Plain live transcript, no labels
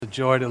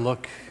joy to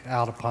look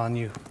out upon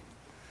you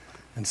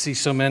and see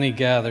so many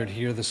gathered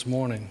here this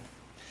morning.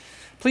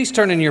 Please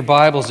turn in your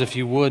Bibles, if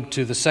you would,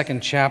 to the second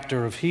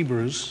chapter of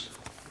Hebrews.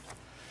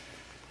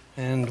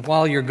 And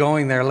while you're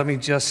going there, let me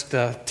just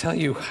tell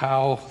you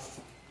how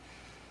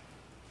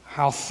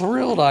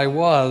thrilled I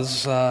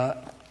was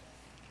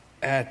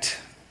at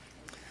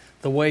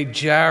the way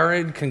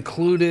Jared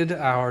concluded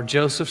our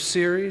Joseph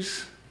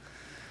series.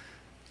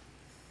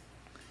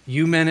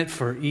 You meant it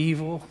for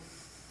evil,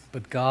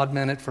 but God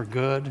meant it for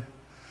good.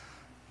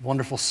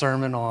 Wonderful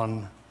sermon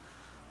on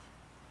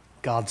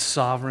God's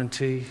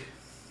sovereignty,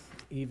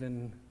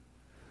 even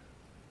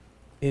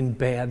in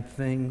bad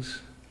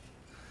things.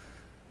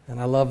 And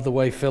I love the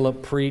way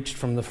Philip preached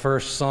from the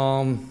first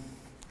Psalm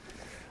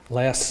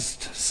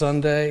last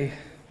Sunday.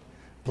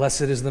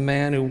 Blessed is the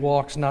man who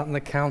walks not in the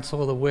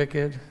counsel of the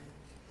wicked.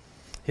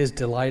 His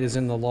delight is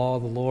in the law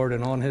of the Lord,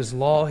 and on his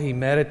law he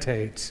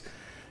meditates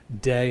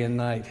day and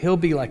night. He'll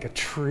be like a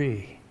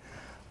tree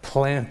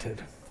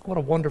planted. What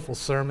a wonderful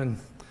sermon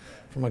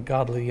from a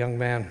godly young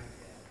man.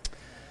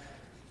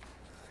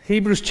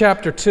 Hebrews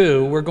chapter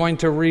 2, we're going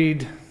to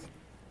read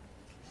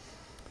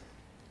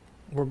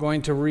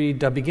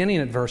beginning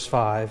at verse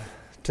 5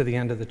 to the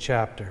end of the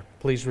chapter.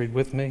 Please read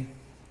with me.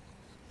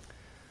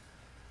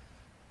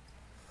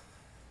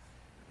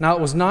 Now it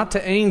was not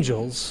to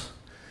angels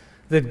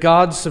that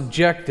God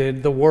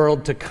subjected the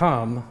world to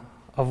come,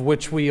 of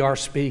which we are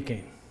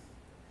speaking.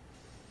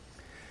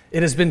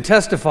 It has been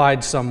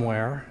testified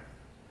somewhere,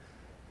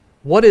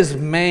 what is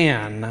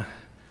man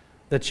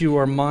that you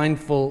are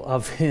mindful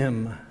of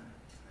him,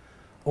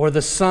 or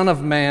the Son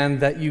of Man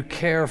that you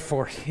care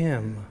for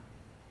him?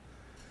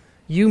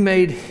 You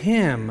made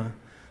him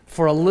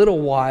for a little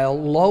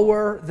while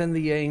lower than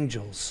the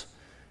angels,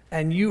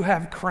 and you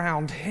have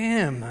crowned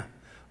him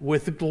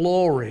with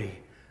glory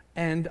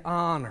and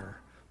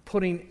honor,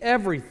 putting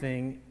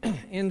everything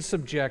in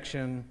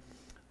subjection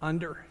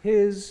under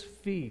his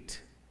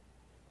feet.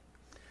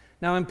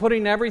 Now, in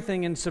putting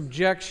everything in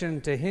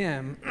subjection to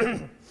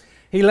him,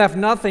 he left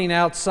nothing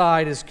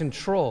outside his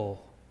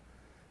control.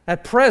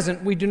 At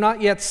present, we do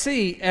not yet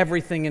see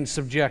everything in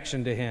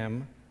subjection to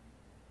him,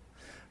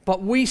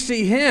 but we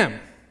see him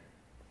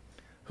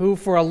who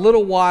for a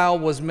little while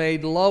was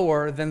made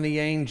lower than the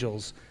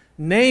angels,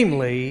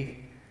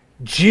 namely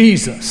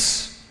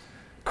Jesus,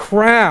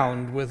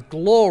 crowned with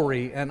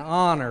glory and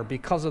honor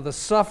because of the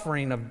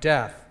suffering of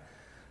death,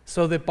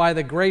 so that by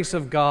the grace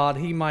of God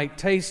he might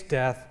taste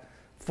death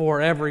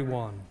for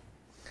everyone.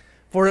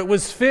 For it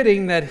was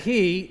fitting that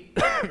he,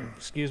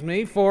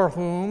 for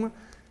whom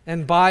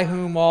and by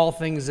whom all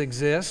things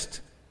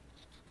exist,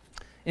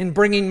 in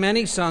bringing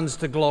many sons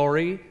to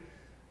glory,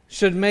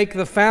 should make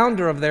the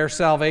founder of their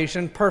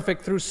salvation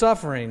perfect through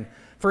suffering.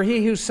 For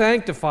he who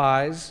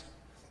sanctifies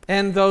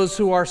and those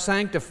who are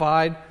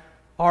sanctified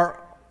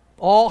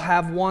all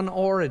have one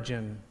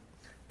origin.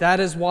 That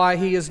is why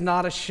he is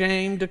not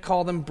ashamed to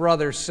call them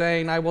brothers,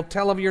 saying, I will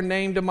tell of your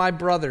name to my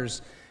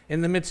brothers.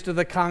 In the midst of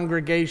the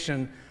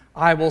congregation,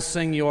 I will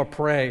sing your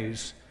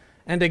praise.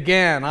 And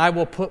again, I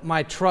will put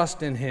my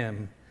trust in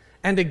him.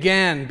 And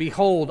again,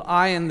 behold,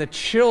 I am the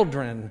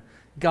children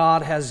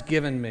God has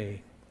given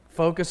me.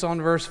 Focus on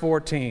verse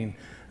 14.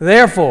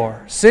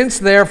 Since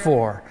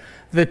therefore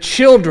the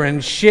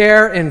children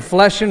share in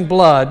flesh and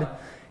blood,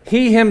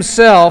 he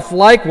himself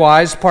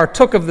likewise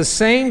partook of the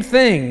same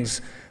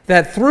things,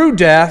 that through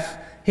death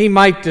he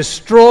might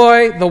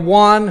destroy the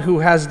one who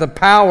has the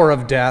power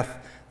of death,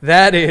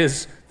 that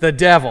is, the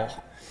devil,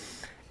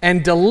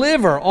 and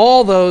deliver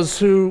all those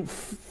who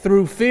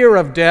through fear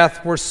of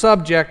death were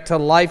subject to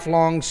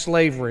lifelong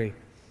slavery.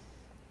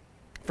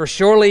 For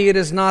surely it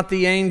is not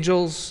the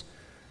angels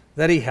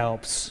that he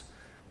helps,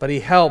 but he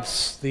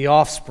helps the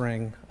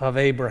offspring of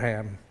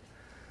Abraham.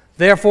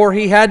 Therefore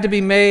he had to be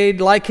made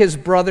like his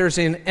brothers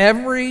in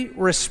every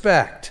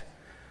respect,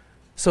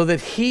 so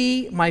that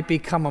he might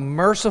become a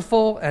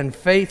merciful and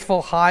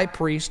faithful high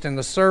priest in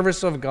the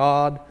service of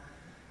God,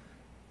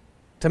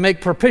 to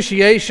make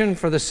propitiation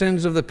for the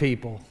sins of the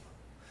people.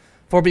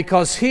 For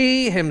because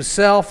he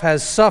himself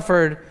has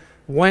suffered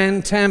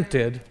when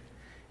tempted,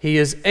 he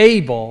is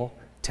able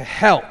to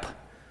help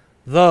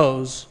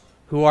those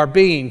who are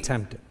being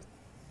tempted.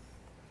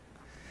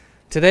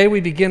 Today we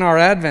begin our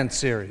Advent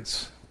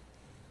series.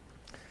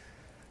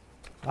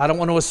 I don't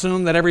want to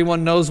assume that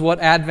everyone knows what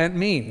Advent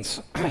means.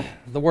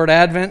 The word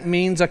Advent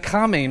means a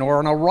coming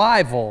or an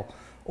arrival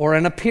or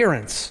an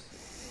appearance.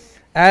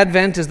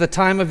 Advent is the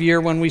time of year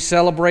when we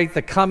celebrate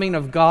the coming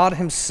of God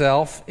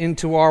himself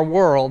into our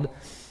world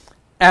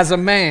as a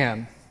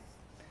man,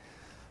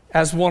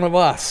 as one of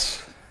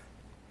us.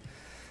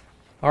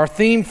 Our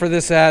theme for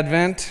this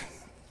Advent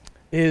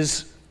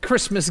is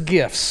Christmas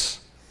gifts.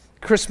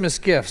 Christmas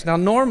gifts. Now,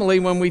 normally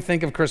when we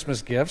think of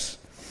Christmas gifts,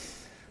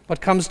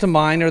 what comes to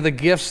mind are the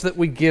gifts that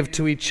we give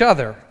to each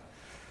other,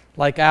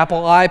 like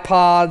Apple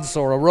iPods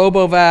or a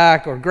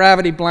RoboVac or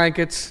gravity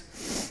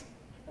blankets.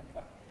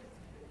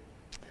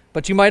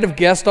 But you might have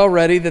guessed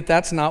already that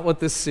that's not what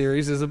this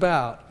series is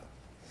about.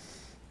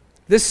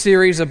 This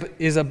series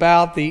is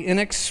about the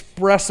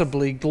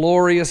inexpressibly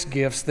glorious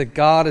gifts that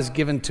God has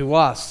given to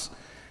us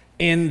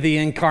in the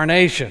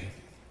Incarnation.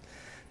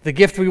 The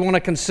gift we want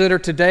to consider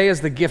today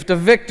is the gift of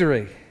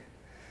victory.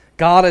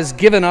 God has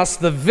given us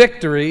the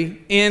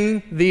victory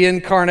in the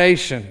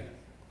Incarnation.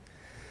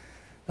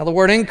 Now, the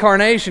word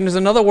incarnation is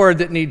another word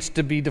that needs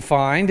to be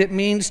defined. It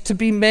means to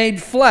be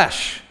made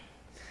flesh.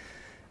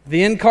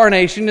 The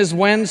Incarnation is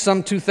when,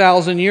 some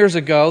 2,000 years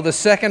ago, the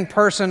second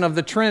person of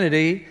the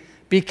Trinity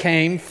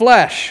became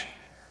flesh.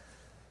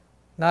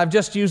 Now, I've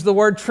just used the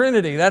word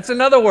Trinity. That's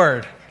another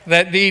word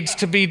that needs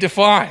to be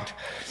defined.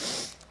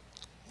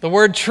 The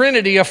word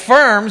Trinity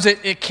affirms,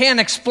 it can't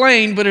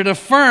explain, but it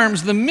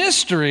affirms the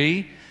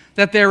mystery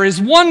that there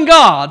is one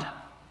God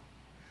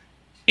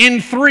in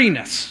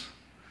threeness: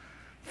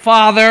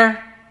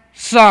 Father,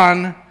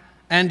 Son,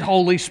 and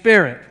Holy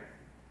Spirit.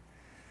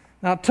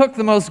 Now, it took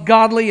the most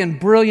godly and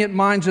brilliant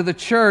minds of the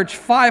church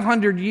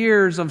 500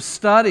 years of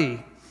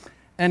study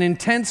and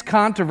intense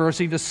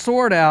controversy to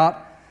sort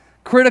out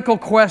critical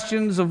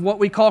questions of what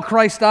we call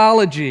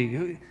Christology.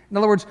 In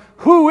other words,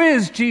 who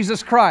is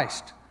Jesus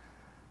Christ?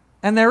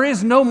 And there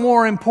is no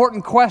more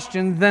important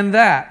question than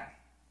that.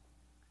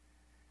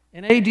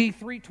 In AD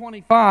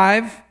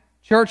 325,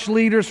 church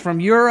leaders from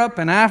Europe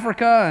and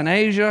Africa and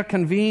Asia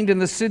convened in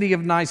the city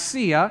of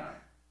Nicaea,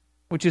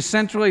 which is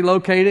centrally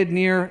located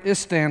near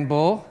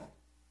Istanbul,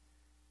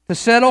 to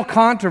settle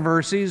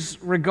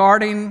controversies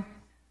regarding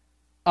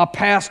a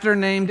pastor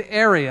named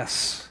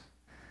Arius.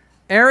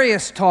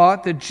 Arius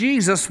taught that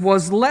Jesus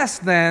was less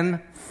than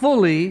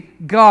fully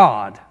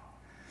God.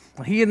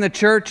 He and the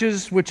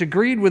churches which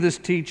agreed with his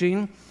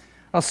teaching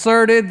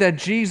asserted that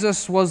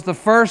Jesus was the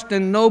first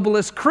and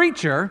noblest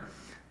creature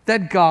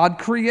that God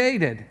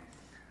created.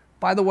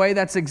 By the way,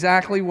 that's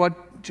exactly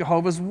what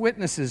Jehovah's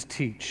Witnesses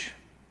teach.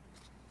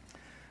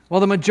 Well,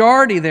 the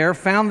majority there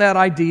found that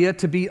idea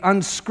to be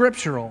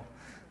unscriptural.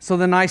 So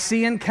the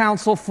Nicene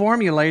Council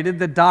formulated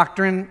the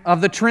doctrine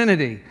of the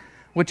Trinity,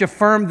 which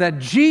affirmed that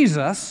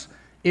Jesus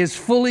is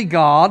fully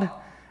God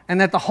and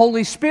that the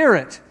Holy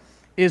Spirit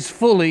is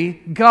fully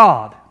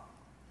God.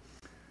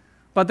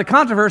 But the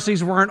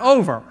controversies weren't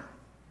over.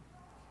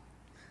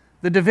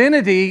 The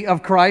divinity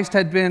of Christ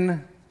had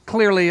been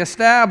clearly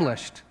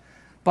established.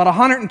 But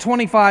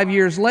 125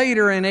 years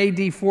later, in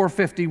AD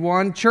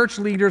 451, church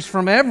leaders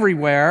from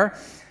everywhere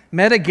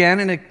met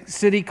again in a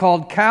city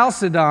called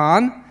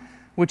Chalcedon,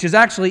 which is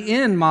actually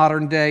in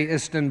modern-day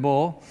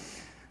Istanbul,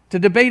 to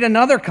debate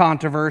another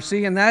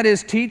controversy, and that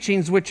is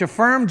teachings which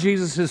affirmed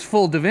Jesus'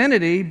 full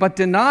divinity, but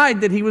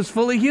denied that he was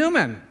fully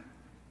human.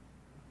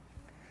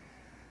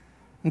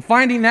 And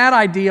finding that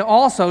idea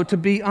also to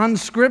be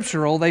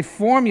unscriptural, they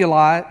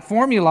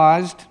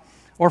formalized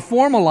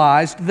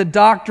the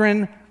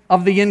doctrine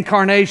of the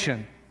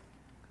Incarnation,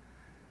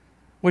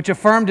 which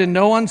affirmed in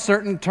no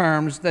uncertain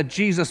terms that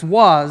Jesus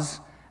was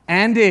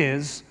and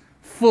is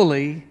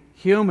fully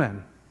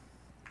human.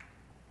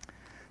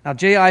 Now,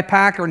 J.I.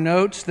 Packer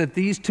notes that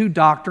these two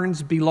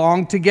doctrines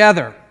belong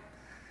together.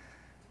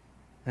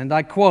 And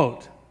I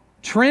quote,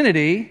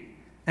 "Trinity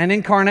and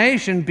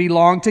incarnation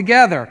belong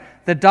together.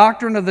 The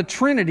doctrine of the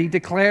Trinity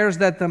declares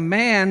that the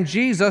man,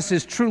 Jesus,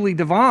 is truly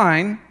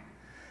divine.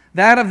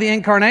 That of the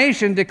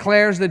incarnation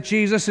declares that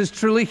Jesus is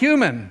truly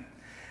human.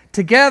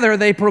 Together,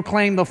 they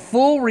proclaim the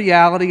full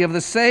reality of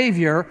the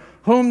Savior,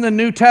 whom the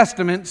New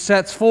Testament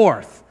sets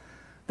forth."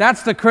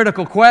 That's the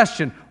critical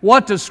question.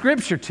 What does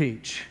Scripture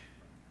teach?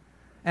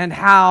 And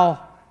how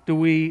do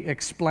we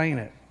explain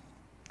it?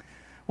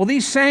 Well,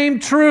 these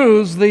same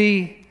truths,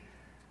 the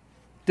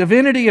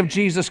divinity of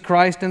Jesus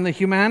Christ and the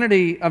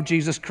humanity of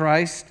Jesus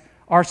Christ,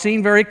 are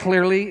seen very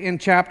clearly in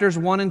chapters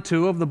 1 and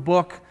 2 of the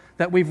book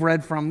that we've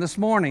read from this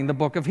morning, the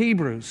book of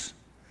Hebrews.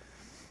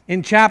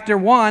 In chapter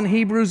 1,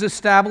 Hebrews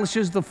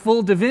establishes the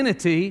full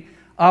divinity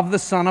of the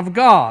Son of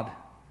God.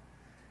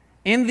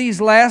 In these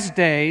last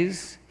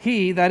days,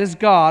 He, that is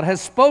God,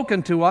 has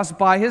spoken to us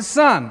by His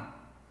Son.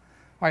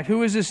 Right,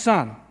 who is His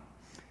Son?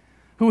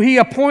 Who He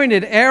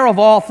appointed heir of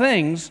all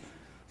things,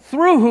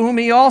 through whom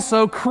He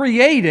also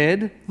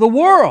created the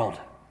world.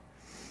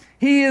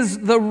 He is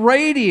the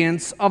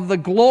radiance of the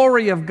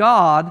glory of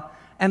God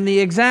and the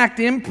exact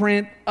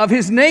imprint of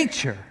His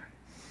nature.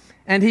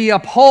 And He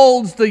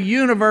upholds the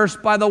universe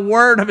by the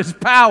word of His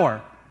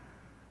power.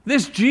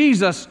 This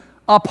Jesus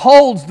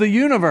upholds the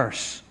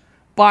universe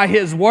by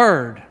His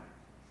word.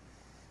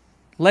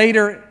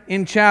 Later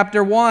in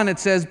chapter 1 it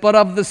says, "But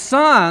of the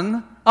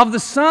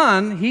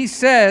Son, He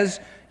says,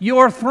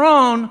 your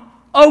throne,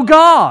 O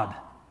God.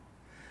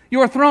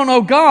 Your throne,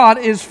 O God,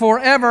 is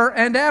forever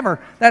and ever."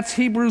 That's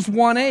Hebrews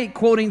 1:8,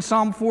 quoting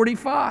Psalm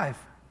 45.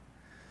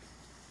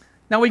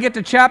 Now we get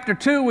to chapter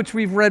 2, which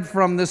we've read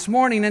from this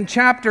morning, and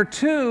chapter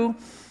 2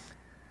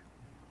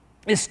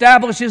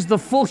 establishes the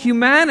full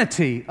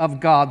humanity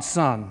of God's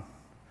Son.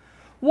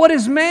 What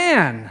is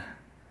man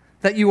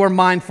that you are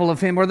mindful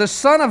of him, or the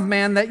Son of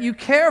Man that you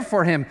care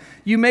for him?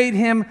 You made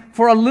him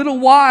for a little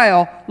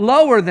while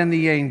lower than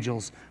the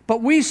angels.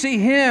 But we see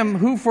him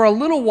who for a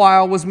little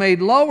while was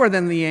made lower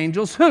than the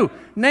angels, who?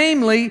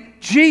 Namely,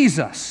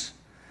 Jesus.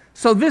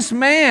 So this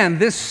man,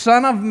 this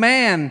Son of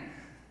Man,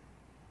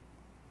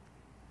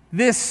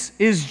 this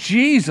is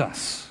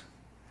Jesus.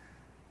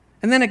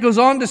 And then it goes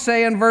on to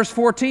say in verse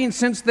 14,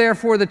 since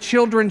therefore the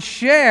children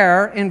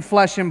share in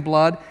flesh and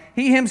blood,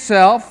 he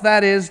himself,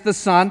 that is the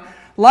Son,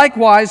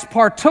 likewise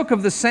partook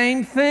of the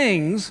same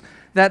things,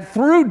 that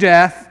through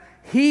death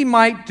he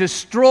might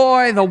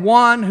destroy the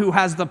one who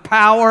has the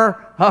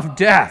power of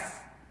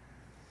death.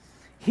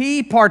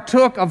 He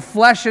partook of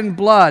flesh and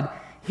blood.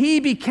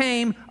 He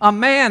became a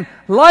man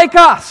like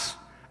us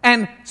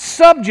and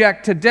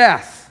subject to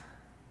death.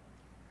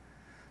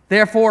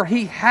 Therefore,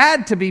 he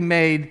had to be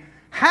made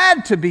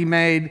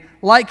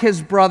like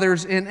his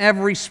brothers in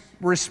every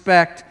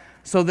respect,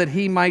 so that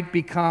he might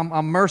become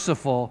a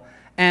merciful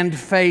and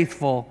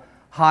faithful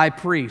high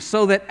priest.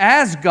 So that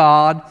as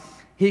God,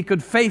 he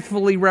could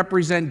faithfully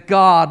represent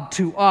God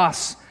to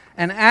us,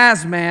 and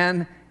as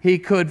man, he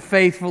could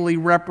faithfully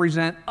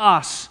represent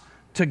us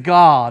to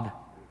God.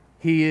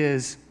 He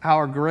is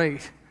our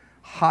great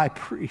high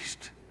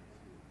priest.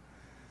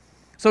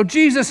 So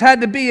Jesus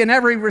had to be in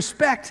every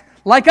respect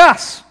like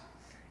us.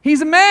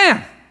 He's a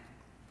man.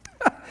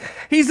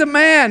 He's a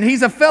man.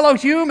 He's a fellow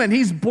human.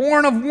 He's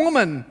born of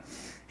woman.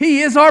 He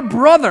is our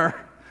brother.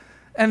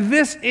 And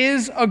this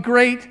is a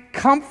great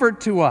comfort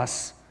to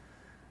us.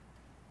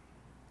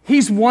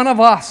 He's one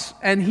of us,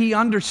 and he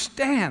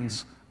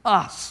understands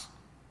us.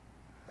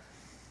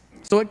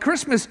 So at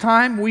Christmas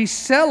time, we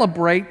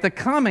celebrate the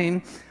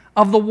coming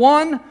of the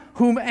one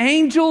whom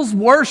angels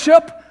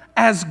worship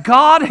as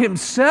God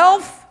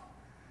himself,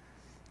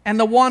 and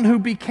the one who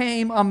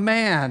became a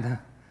man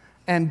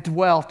and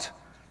dwelt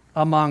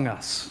among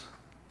us.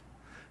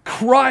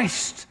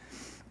 Christ,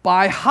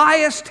 by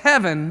highest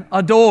heaven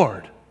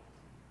adored.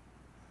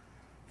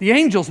 The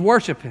angels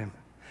worship him.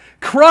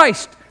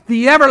 Christ,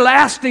 the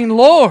everlasting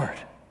Lord.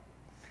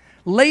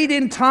 Late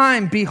in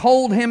time,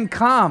 behold him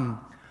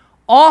come,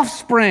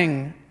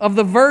 offspring of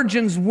the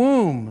Virgin's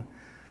womb,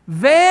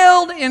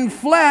 veiled in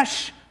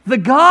flesh, the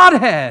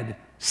Godhead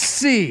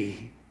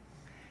see.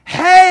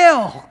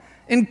 Hail,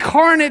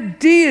 incarnate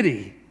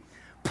deity,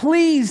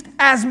 pleased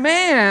as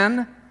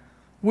man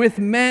with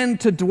men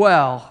to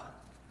dwell.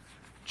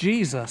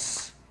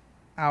 Jesus,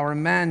 our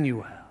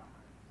Emmanuel.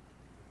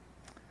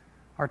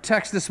 Our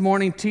text this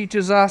morning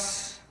teaches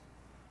us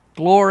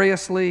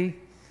gloriously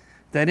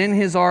that in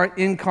his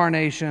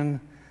incarnation,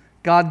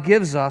 God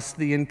gives us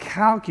the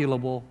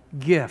incalculable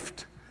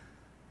gift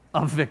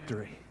of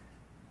victory.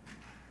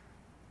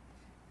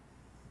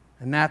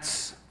 And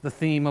that's the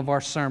theme of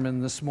our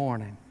sermon this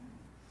morning.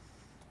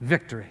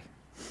 Victory.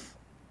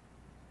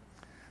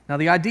 Now,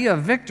 the idea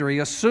of victory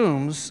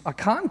assumes a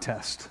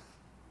contest.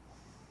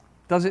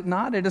 Does it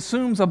not? It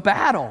assumes a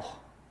battle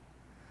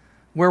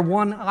where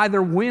one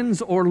either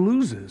wins or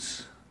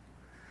loses.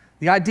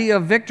 The idea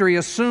of victory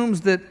assumes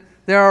that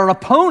there are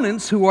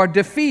opponents who are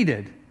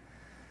defeated.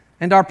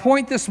 And our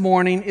point this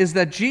morning is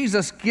that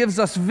Jesus gives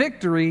us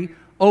victory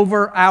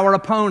over our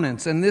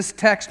opponents. And this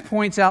text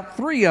points out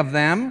three of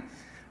them: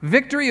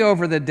 victory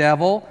over the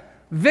devil,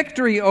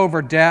 victory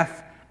over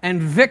death,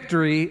 and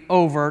victory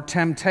over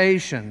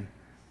temptation.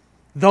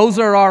 Those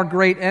are our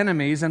great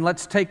enemies, and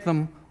let's take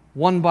them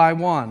one by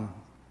one.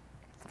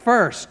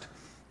 First,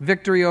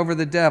 victory over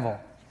the devil.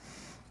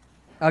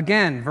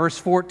 Again, verse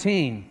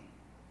 14.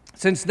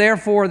 Since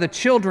therefore the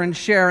children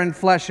share in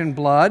flesh and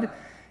blood,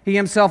 he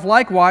himself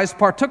likewise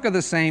partook of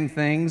the same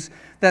things,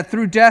 that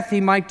through death he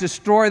might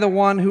destroy the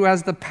one who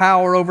has the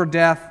power over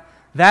death,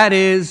 that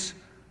is,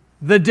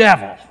 the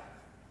devil.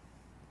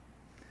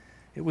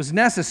 It was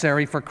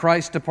necessary for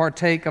Christ to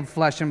partake of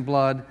flesh and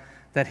blood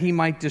that he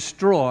might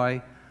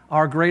destroy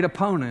our great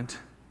opponent,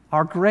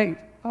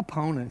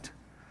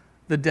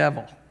 the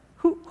devil.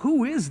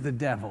 Who is the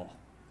devil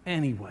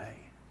anyway?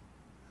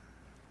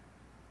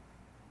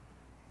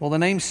 Well, the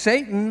name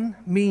Satan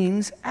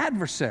means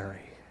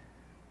adversary.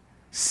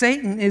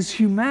 Satan is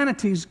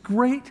humanity's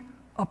great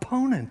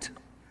opponent.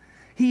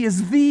 He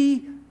is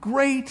the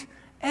great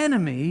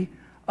enemy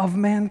of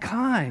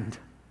mankind.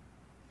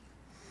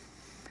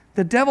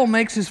 The devil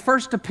makes his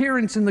first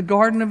appearance in the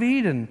Garden of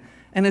Eden,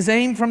 and his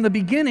aim from the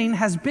beginning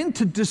has been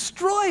to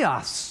destroy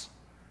us.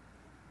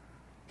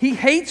 He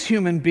hates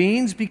human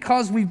beings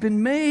because we've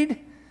been made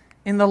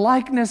in the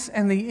likeness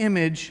and the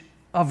image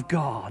of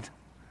God.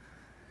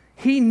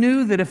 He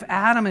knew that if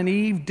Adam and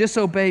Eve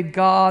disobeyed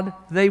God,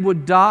 they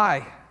would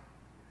die.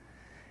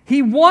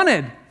 He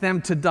wanted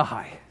them to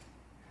die.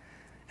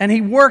 And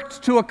he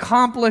worked to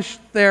accomplish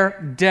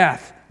their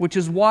death, which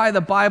is why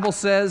the Bible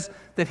says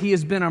that he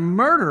has been a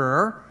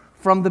murderer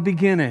from the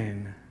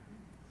beginning.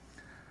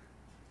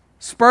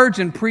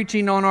 Spurgeon,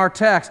 preaching on our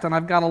text, and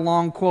I've got a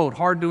long quote,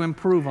 hard to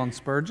improve on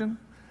Spurgeon.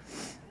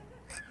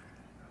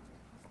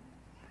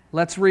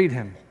 Let's read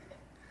him.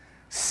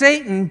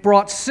 Satan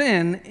brought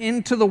sin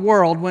into the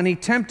world when he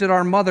tempted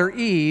our mother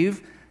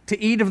Eve to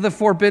eat of the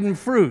forbidden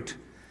fruit.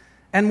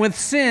 And with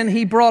sin,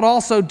 he brought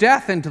also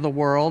death into the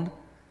world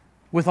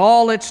with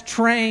all its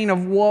train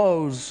of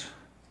woes.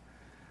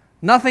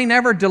 Nothing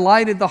ever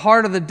delighted the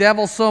heart of the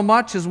devil so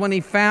much as when he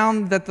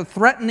found that the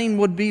threatening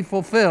would be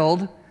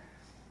fulfilled,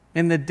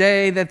 In the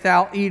day that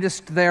thou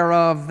eatest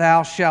thereof,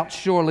 thou shalt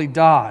surely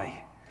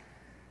die.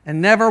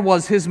 And never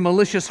was his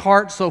malicious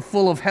heart so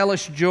full of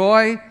hellish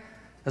joy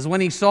as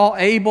when he saw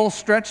Abel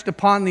stretched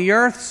upon the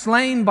earth,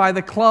 slain by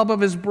the club of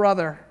his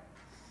brother.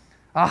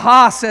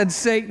 Aha, said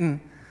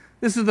Satan,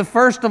 this is the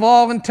first of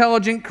all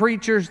intelligent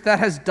creatures that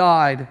has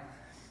died.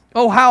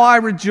 Oh, how I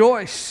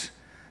rejoice!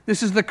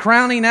 This is the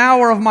crowning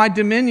hour of my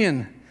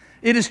dominion.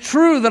 It is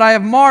true that I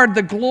have marred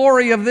the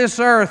glory of this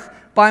earth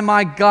by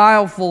my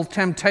guileful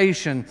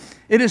temptation.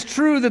 It is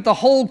true that the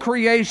whole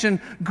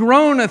creation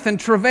groaneth and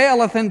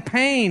travaileth in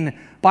pain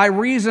by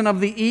reason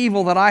of the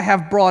evil that I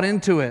have brought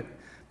into it.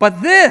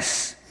 But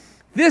this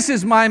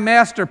is my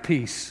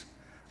masterpiece.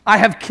 I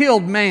have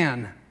killed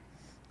man.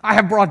 I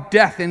have brought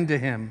death into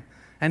him.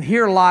 And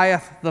here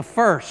lieth the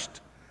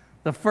first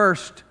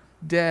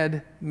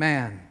dead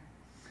man.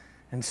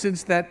 And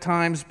since that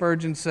time,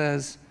 Spurgeon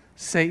says,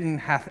 Satan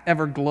hath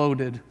ever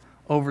gloated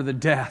over the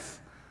death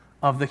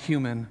of the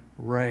human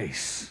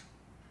race.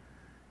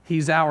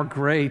 He's our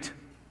great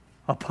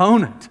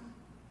opponent.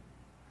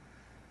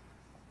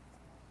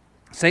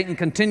 Satan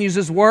continues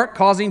his work,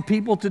 causing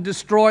people to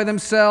destroy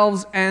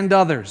themselves and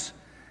others.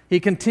 He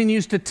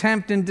continues to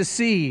tempt and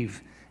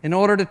deceive in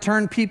order to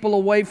turn people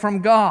away from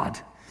God.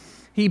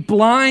 He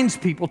blinds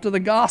people to the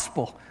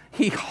gospel.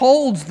 He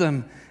holds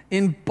them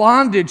in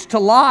bondage to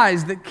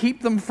lies that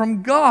keep them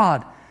from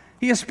God.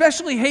 He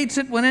especially hates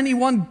it when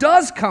anyone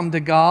does come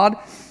to God,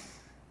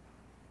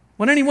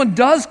 when anyone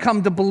does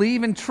come to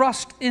believe and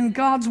trust in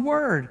God's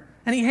word.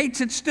 And he hates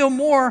it still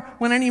more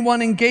when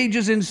anyone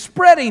engages in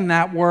spreading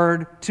that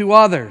word to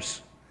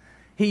others.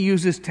 He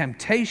uses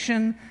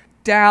temptation,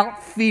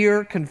 doubt,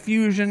 fear,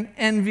 confusion,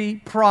 envy,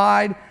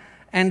 pride,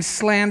 and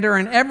slander,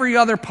 and every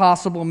other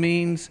possible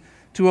means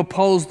to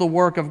oppose the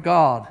work of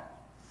God.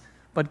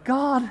 But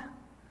God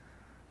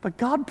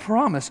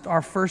promised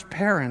our first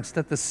parents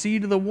that the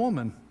seed of the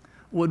woman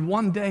would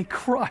one day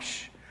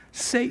crush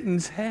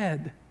Satan's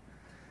head.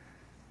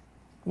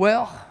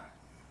 Well,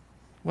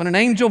 when an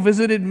angel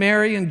visited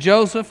Mary and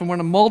Joseph, and when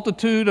a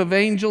multitude of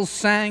angels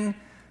sang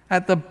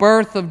at the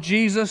birth of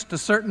Jesus to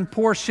certain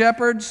poor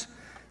shepherds,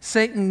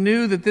 Satan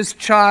knew that this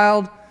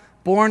child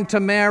born to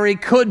Mary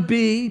could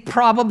be,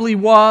 probably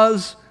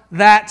was,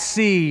 that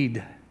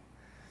seed.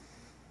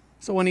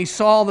 So when he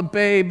saw the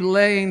babe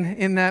laying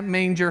in that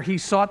manger, he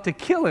sought to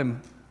kill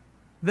him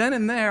then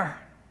and there.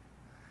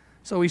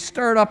 So he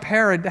stirred up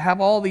Herod to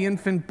have all the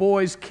infant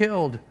boys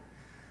killed.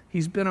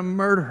 He's been a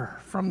murderer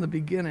from the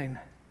beginning.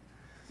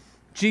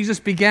 Jesus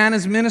began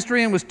his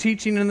ministry and was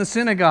teaching in the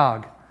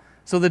synagogue.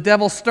 So the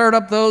devil stirred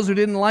up those who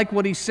didn't like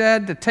what he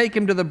said to take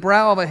him to the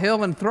brow of a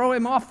hill and throw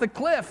him off the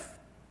cliff.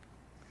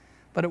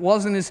 But it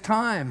wasn't his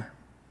time.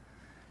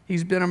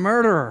 He's been a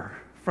murderer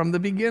from the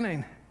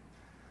beginning.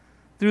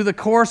 Through the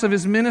course of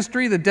his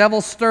ministry, the devil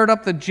stirred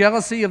up the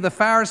jealousy of the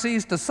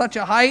Pharisees to such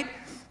a height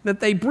that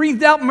they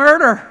breathed out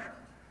murder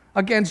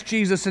against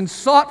Jesus and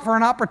sought for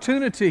an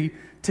opportunity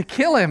to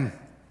kill him.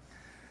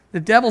 The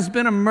devil's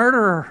been a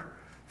murderer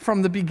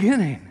from the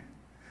beginning,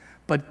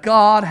 but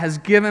God has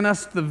given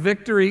us the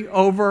victory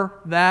over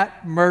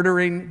that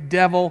murdering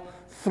devil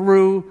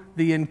through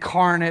the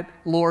incarnate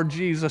Lord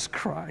Jesus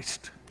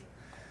Christ.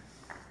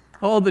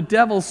 Oh, the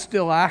devil's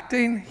still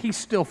acting. He's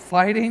still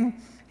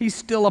fighting. He's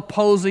still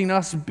opposing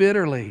us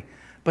bitterly.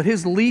 But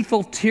his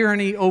lethal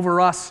tyranny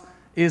over us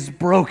is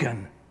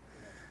broken.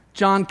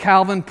 John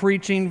Calvin,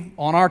 preaching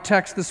on our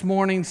text this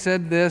morning,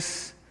 said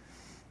this: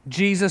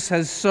 Jesus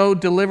has so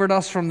delivered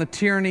us from the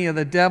tyranny of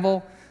the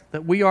devil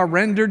that we are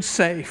rendered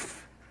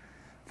safe.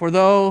 For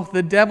though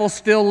the devil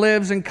still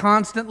lives and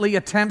constantly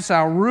attempts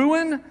our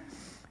ruin,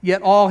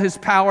 yet all his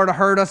power to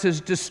hurt us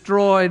is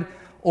destroyed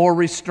or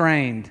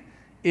restrained.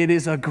 It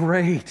is a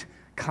great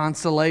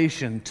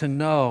consolation to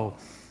know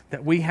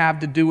that we have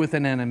to do with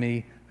an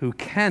enemy who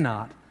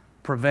cannot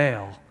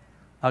prevail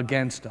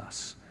against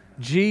us.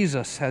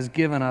 Jesus has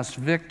given us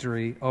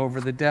victory over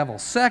the devil.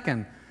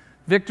 Second,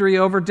 victory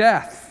over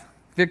death.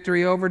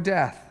 Victory over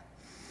death.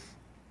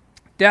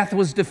 Death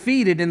was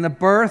defeated in the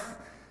birth,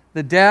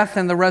 the death,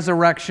 and the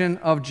resurrection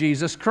of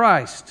Jesus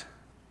Christ.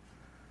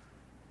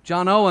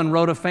 John Owen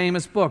wrote a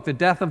famous book, The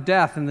Death of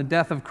Death and the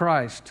Death of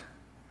Christ.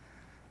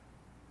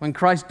 When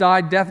Christ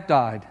died, death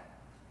died.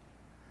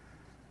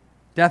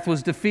 Death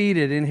was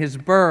defeated in his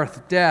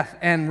birth, death,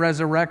 and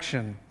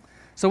resurrection.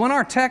 So when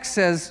our text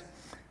says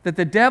that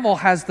the devil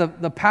has the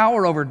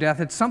power over death,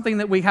 it's something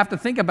that we have to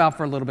think about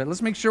for a little bit.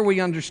 Let's make sure we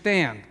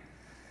understand.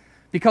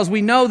 Because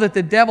we know that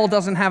the devil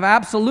doesn't have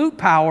absolute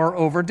power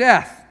over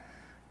death.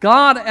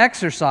 God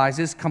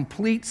exercises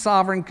complete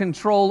sovereign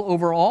control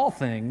over all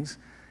things,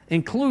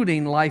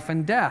 including life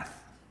and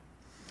death.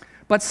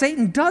 But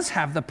Satan does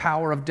have the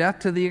power of death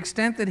to the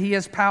extent that he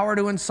has power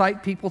to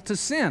incite people to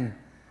sin,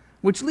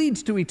 which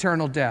leads to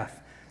eternal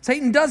death.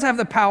 Satan does have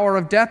the power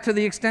of death to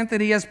the extent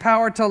that he has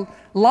power to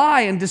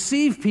lie and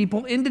deceive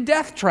people into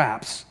death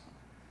traps.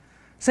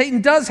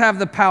 Satan does have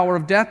the power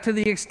of death to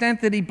the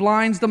extent that he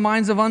blinds the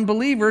minds of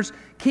unbelievers,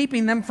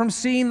 keeping them from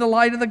seeing the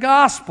light of the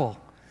gospel.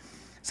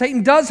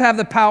 Satan does have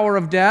the power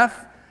of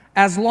death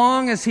as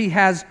long as he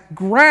has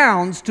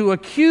grounds to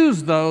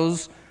accuse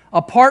those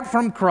apart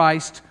from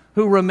Christ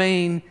who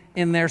remain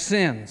in their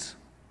sins.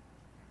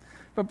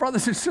 But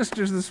brothers and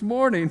sisters, this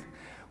morning,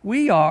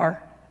 we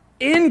are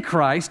in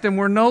Christ and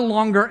we're no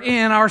longer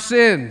in our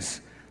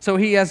sins. So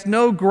he has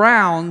no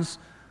grounds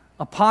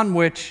upon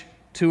which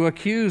to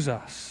accuse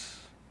us.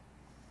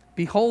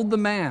 Behold the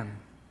man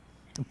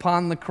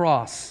upon the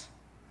cross.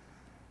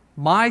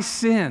 My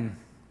sin,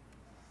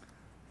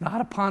 not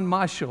upon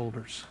my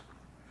shoulders.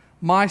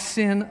 My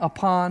sin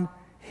upon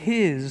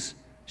his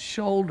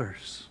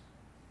shoulders.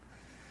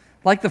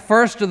 Like the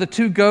first of the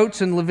two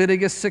goats in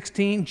Leviticus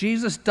 16,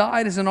 Jesus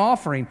died as an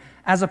offering,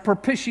 as a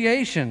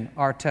propitiation,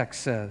 our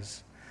text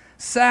says,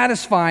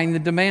 satisfying the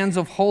demands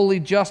of holy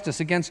justice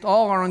against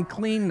all our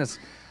uncleanness,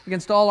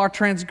 against all our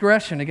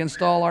transgression,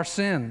 against all our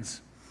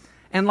sins.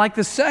 And like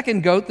the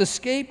second goat, the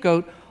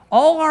scapegoat,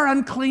 all our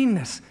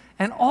uncleanness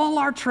and all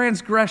our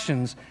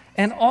transgressions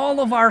and all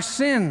of our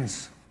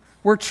sins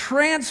were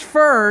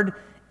transferred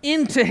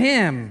into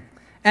him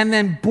and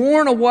then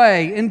borne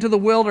away into the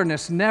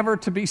wilderness, never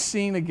to be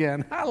seen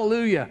again.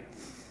 Hallelujah.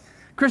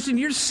 Christian,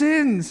 your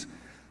sins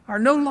are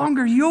no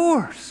longer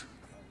yours.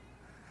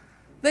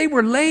 They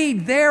were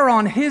laid there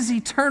on his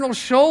eternal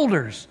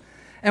shoulders.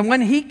 And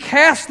when he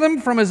cast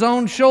them from his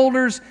own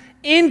shoulders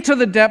into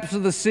the depths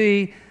of the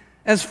sea,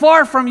 as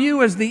far from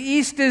you as the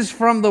east is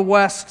from the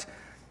west,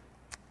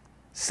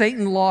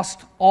 Satan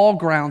lost all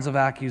grounds of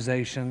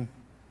accusation,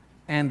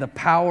 and the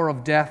power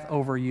of death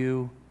over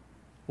you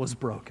was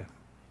broken.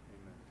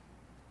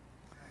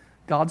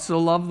 God so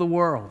loved the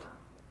world.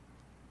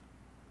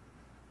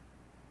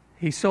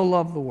 He so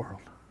loved the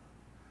world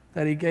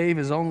that he gave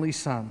his only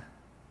Son,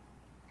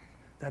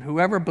 that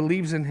whoever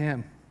believes in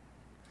him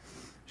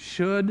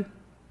should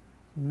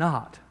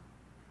not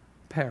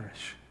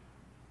perish,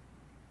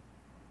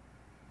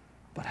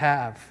 but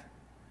have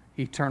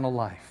eternal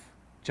life.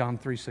 John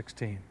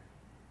 3:16.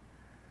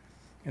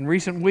 In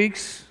recent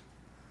weeks,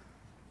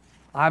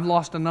 I've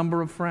lost a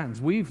number of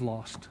friends. We've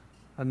lost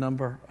a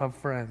number of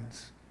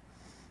friends.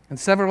 And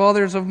several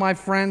others of my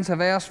friends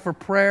have asked for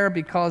prayer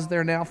because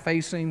they're now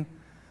facing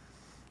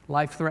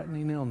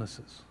life-threatening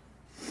illnesses.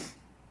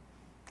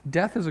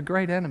 Death is a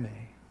great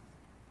enemy.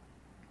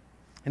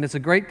 And it's a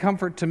great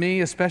comfort to me,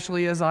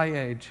 especially as I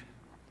age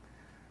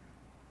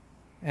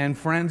and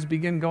friends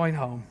begin going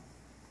home.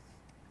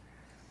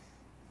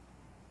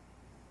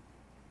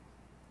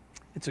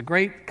 It's a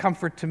great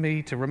comfort to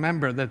me to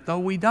remember that though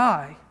we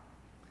die,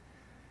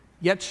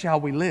 yet shall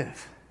we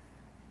live.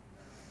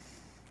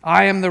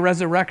 I am the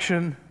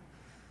resurrection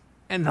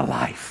and the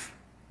life.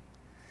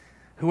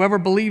 Whoever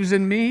believes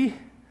in me,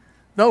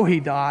 though he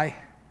die,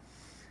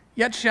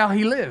 yet shall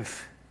he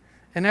live.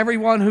 And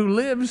everyone who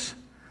lives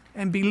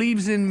and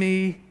believes in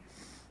me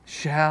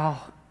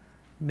shall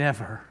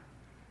never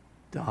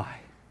die.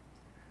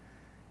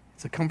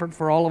 It's a comfort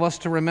for all of us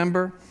to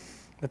remember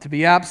that to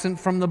be absent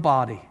from the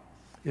body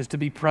is to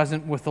be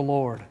present with the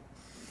Lord.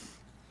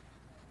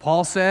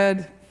 Paul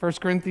said, 1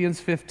 Corinthians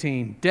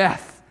 15,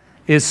 death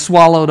is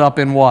swallowed up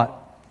in what?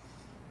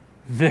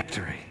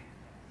 Victory.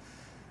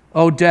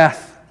 O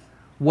death,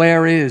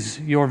 where is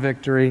your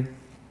victory?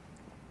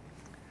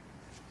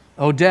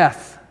 O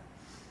death,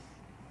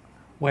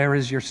 where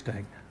is your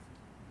sting?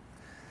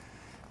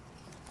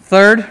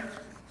 Third,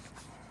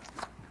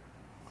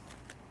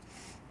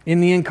 in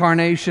the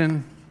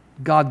incarnation,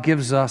 God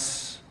gives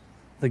us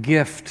the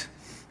gift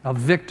of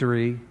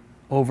victory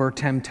over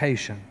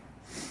temptation,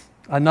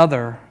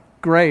 another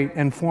great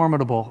and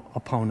formidable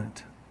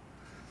opponent.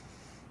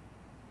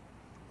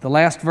 The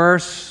last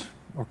verse,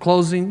 or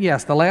closing,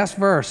 yes, the last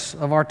verse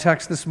of our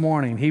text this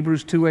morning,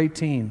 Hebrews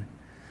 2:18.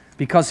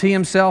 Because he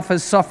himself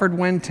has suffered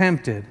when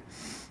tempted,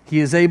 he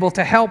is able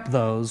to help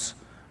those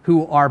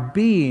who are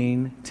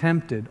being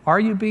tempted. Are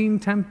you being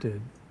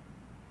tempted?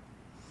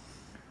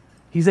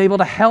 He's able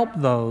to help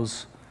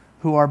those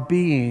who are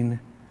being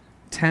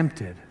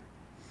tempted.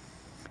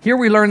 Here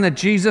we learn that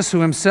Jesus, who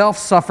himself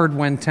suffered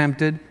when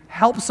tempted,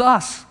 helps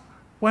us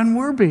when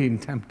we're being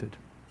tempted.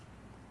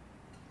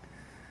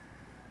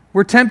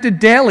 We're tempted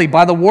daily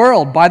by the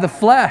world, by the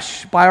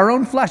flesh, by our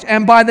own flesh,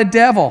 and by the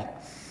devil.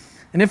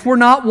 And if we're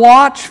not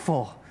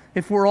watchful,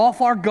 if we're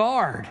off our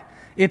guard,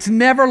 it's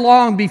never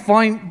long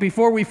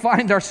before we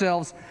find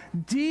ourselves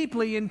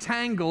deeply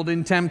entangled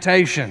in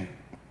temptation.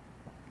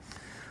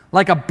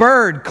 Like a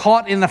bird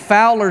caught in the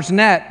fowler's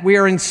net, we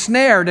are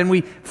ensnared and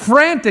we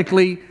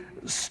frantically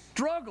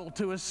struggle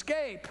to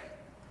escape.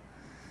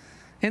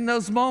 In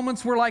those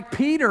moments, we're like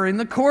Peter in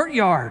the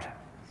courtyard,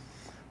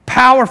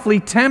 powerfully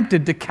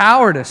tempted to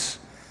cowardice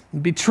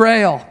and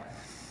betrayal.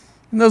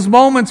 In those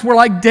moments, we're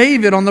like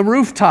David on the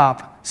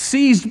rooftop,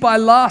 seized by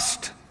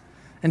lust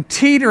and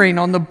teetering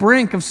on the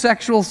brink of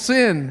sexual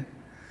sin.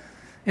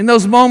 In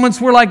those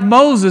moments, we're like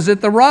Moses at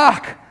the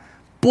rock,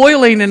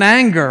 boiling in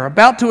anger,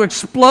 about to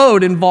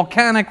explode in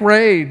volcanic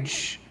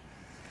rage.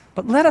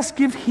 But let us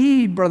give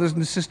heed, brothers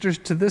and sisters,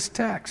 to this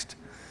text.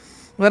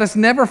 Let us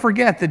never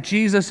forget that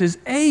Jesus is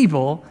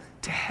able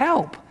to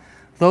help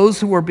those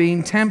who are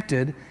being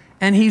tempted,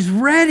 and he's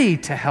ready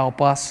to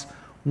help us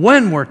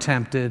when we're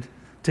tempted,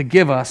 to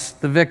give us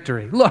the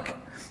victory. Look,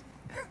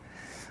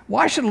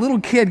 why should a little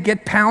kid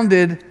get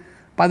pounded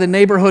by the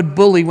neighborhood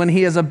bully when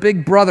he has a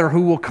big brother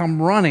who will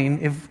come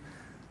running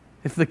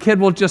if the kid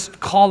will just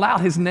call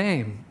out his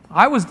name?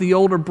 I was the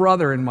older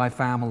brother in my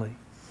family.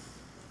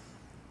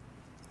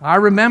 I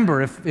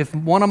remember if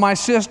one of my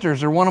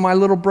sisters or one of my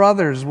little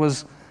brothers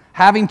was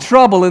having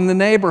trouble in the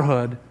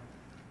neighborhood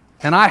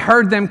and I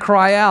heard them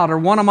cry out, or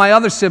one of my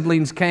other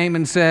siblings came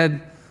and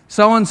said,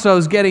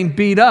 so-and-so's getting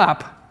beat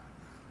up,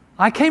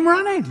 I came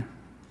running.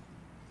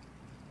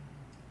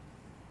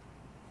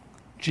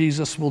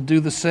 Jesus will do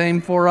the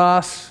same for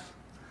us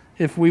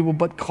if we will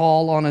but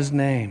call on His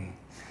name.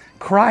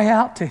 Cry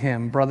out to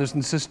Him, brothers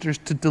and sisters,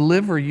 to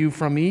deliver you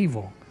from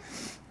evil.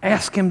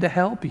 Ask Him to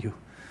help you.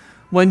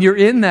 When you're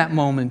in that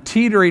moment,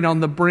 teetering on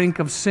the brink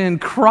of sin,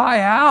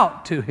 cry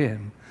out to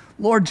Him.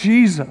 Lord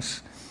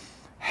Jesus,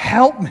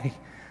 help me,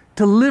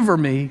 deliver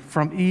me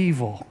from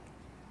evil.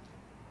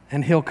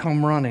 And He'll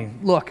come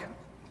running. Look,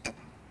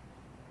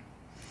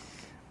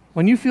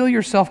 when you feel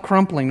yourself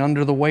crumpling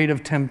under the weight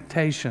of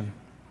temptation,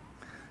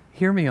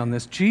 hear me on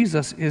this.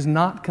 Jesus is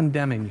not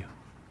condemning you.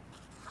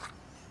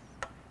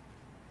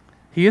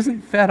 He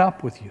isn't fed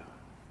up with you.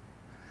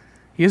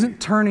 He isn't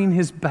turning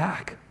His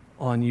back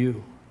on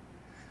you.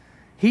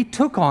 He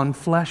took on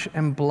flesh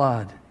and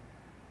blood.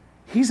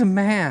 He's a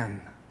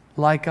man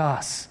like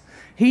us.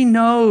 He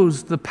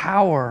knows the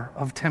power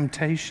of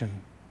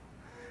temptation.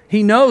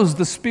 He knows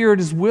the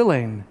spirit is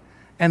willing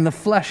and the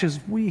flesh is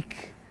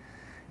weak.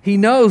 He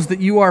knows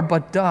that you are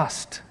but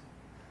dust.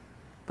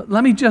 But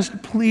let me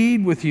just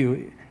plead with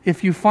you.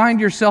 If you find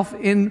yourself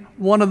in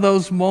one of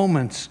those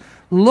moments,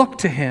 look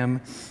to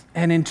Him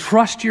and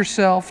entrust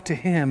yourself to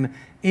Him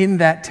in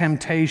that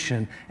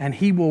temptation, and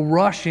He will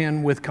rush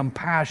in with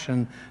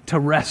compassion to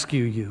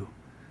rescue you.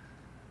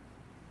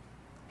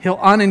 He'll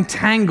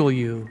unentangle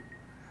you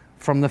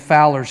from the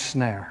fowler's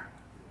snare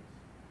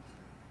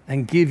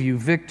and give you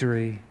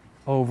victory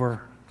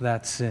over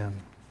that sin.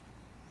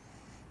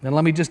 And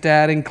let me just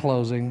add in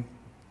closing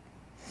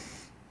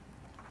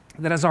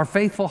that as our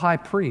faithful high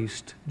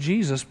priest,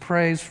 Jesus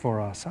prays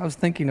for us. I was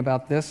thinking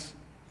about this.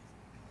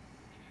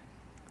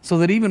 So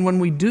that even when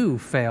we do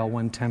fail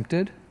when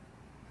tempted,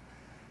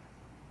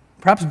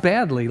 perhaps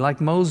badly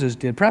like Moses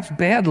did, perhaps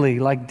badly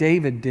like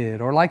David did,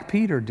 or like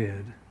Peter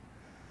did,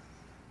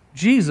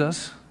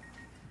 Jesus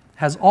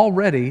has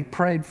already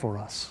prayed for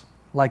us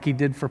like He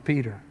did for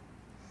Peter.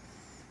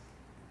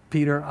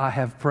 Peter, I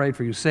have prayed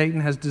for you.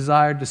 Satan has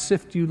desired to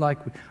sift you like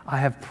I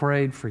have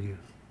prayed for you,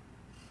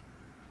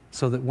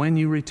 so that when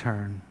you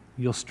return,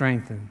 you'll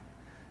strengthen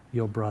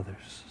your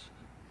brothers.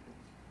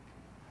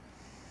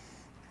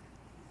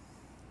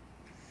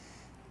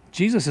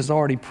 Jesus has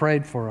already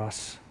prayed for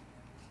us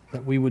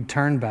that we would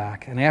turn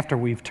back, and after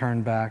we've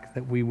turned back,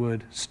 that we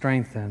would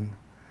strengthen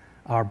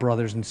our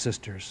brothers and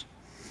sisters.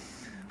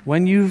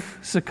 When you've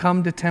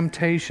succumbed to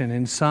temptation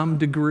in some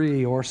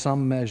degree or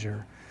some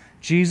measure,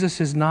 Jesus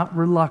is not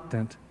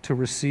reluctant to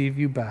receive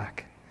you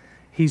back.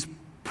 He's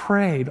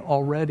prayed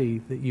already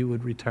that you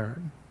would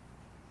return.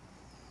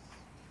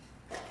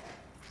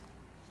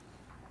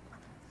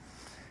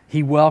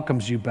 He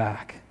welcomes you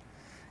back.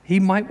 He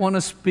might want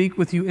to speak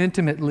with you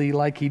intimately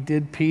like He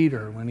did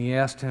Peter when He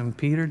asked him,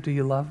 Peter, do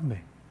you love me?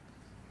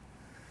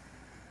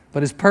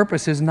 But His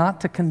purpose is not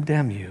to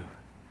condemn you.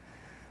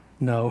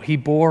 No, He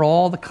bore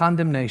all the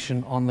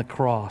condemnation on the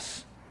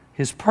cross.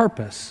 His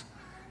purpose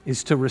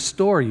is to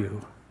restore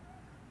you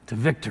to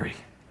victory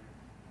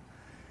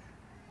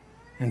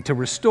and to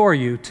restore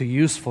you to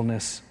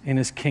usefulness in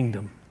His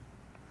kingdom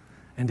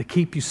and to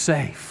keep you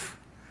safe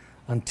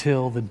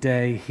until the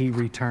day He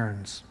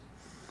returns.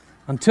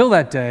 Until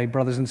that day,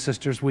 brothers and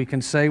sisters, we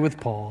can say with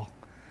Paul,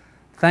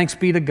 thanks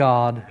be to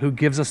God who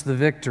gives us the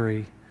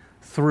victory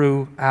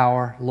through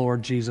our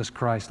Lord Jesus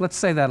Christ. Let's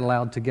say that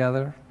aloud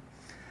together.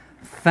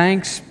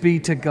 Thanks be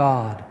to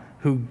God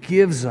who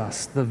gives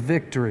us the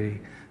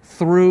victory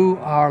through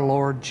our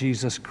Lord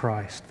Jesus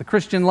Christ. The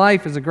Christian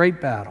life is a great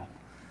battle.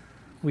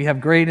 We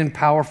have great and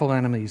powerful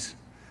enemies,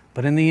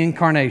 but in the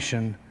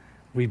incarnation,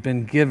 we've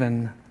been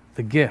given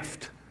the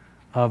gift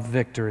of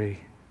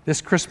victory.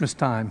 This Christmas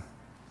time,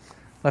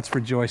 let's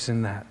rejoice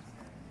in that.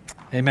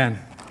 Amen.